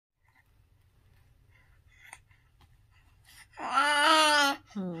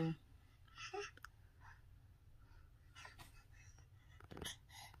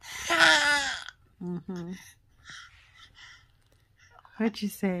What you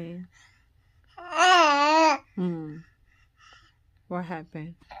saying? What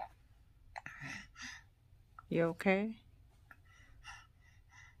happened? You okay?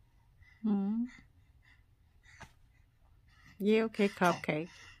 You okay, Cupcake?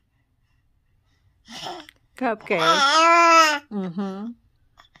 Cupcake.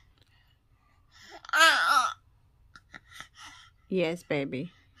 Yes,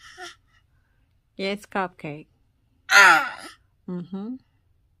 baby. Yes, Cupcake.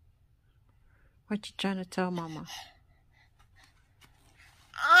 What you trying to tell Mama?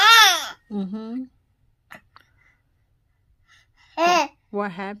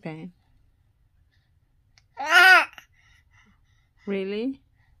 What happened? Really?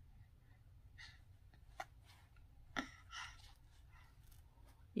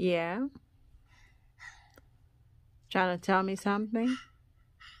 Yeah? Trying to tell me something?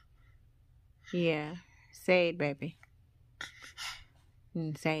 Yeah. Say it, baby.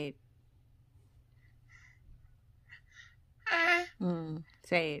 Say it.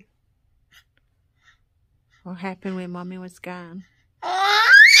 Say it. What happened when Mommy was gone?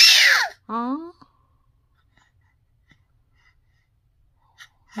 Oh?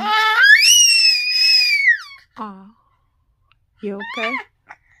 Oh. You okay?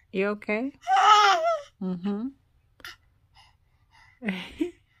 You okay?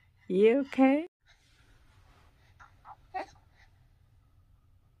 You okay?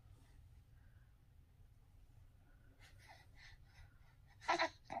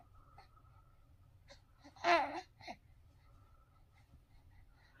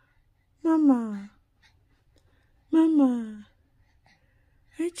 Mama. Mama.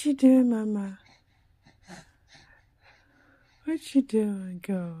 What you doing, Mama? What you doing,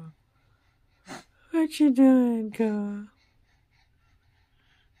 girl? What you doing, girl?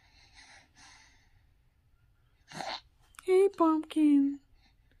 Hey, Pumpkin.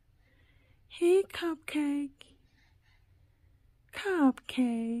 Hey, Cupcake.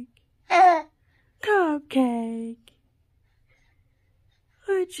 Cupcake. Cupcake.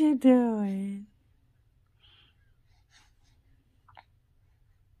 What you doing?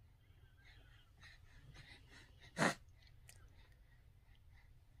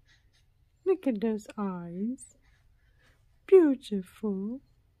 Look at those eyes. Beautiful.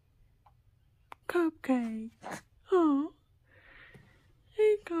 Cupcake. Oh.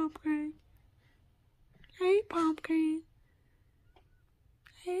 Hey, Cupcake. Hey, Pumpkin.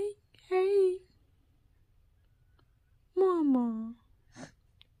 Hey, hey. Mama.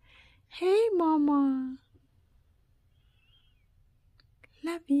 Hey, Mama.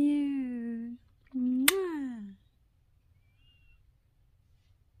 Love you. Mwah.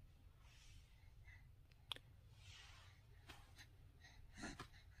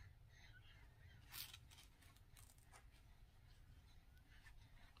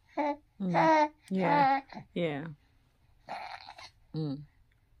 Yeah. Yeah.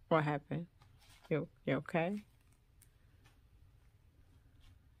 What happened? You okay?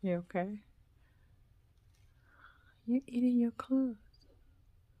 You okay? You eating your clothes.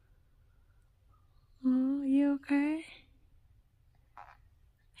 Oh, you okay?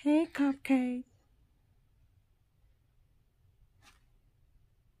 Hey, Cupcake.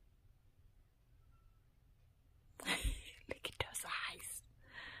 Look at those eyes.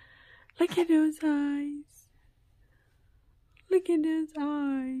 Look at those eyes. Look at those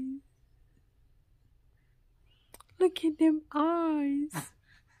eyes. Look at them eyes.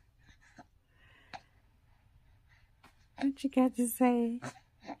 What you got to say?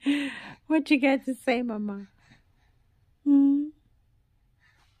 What you got to say, Mama? What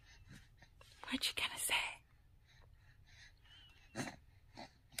you gonna say?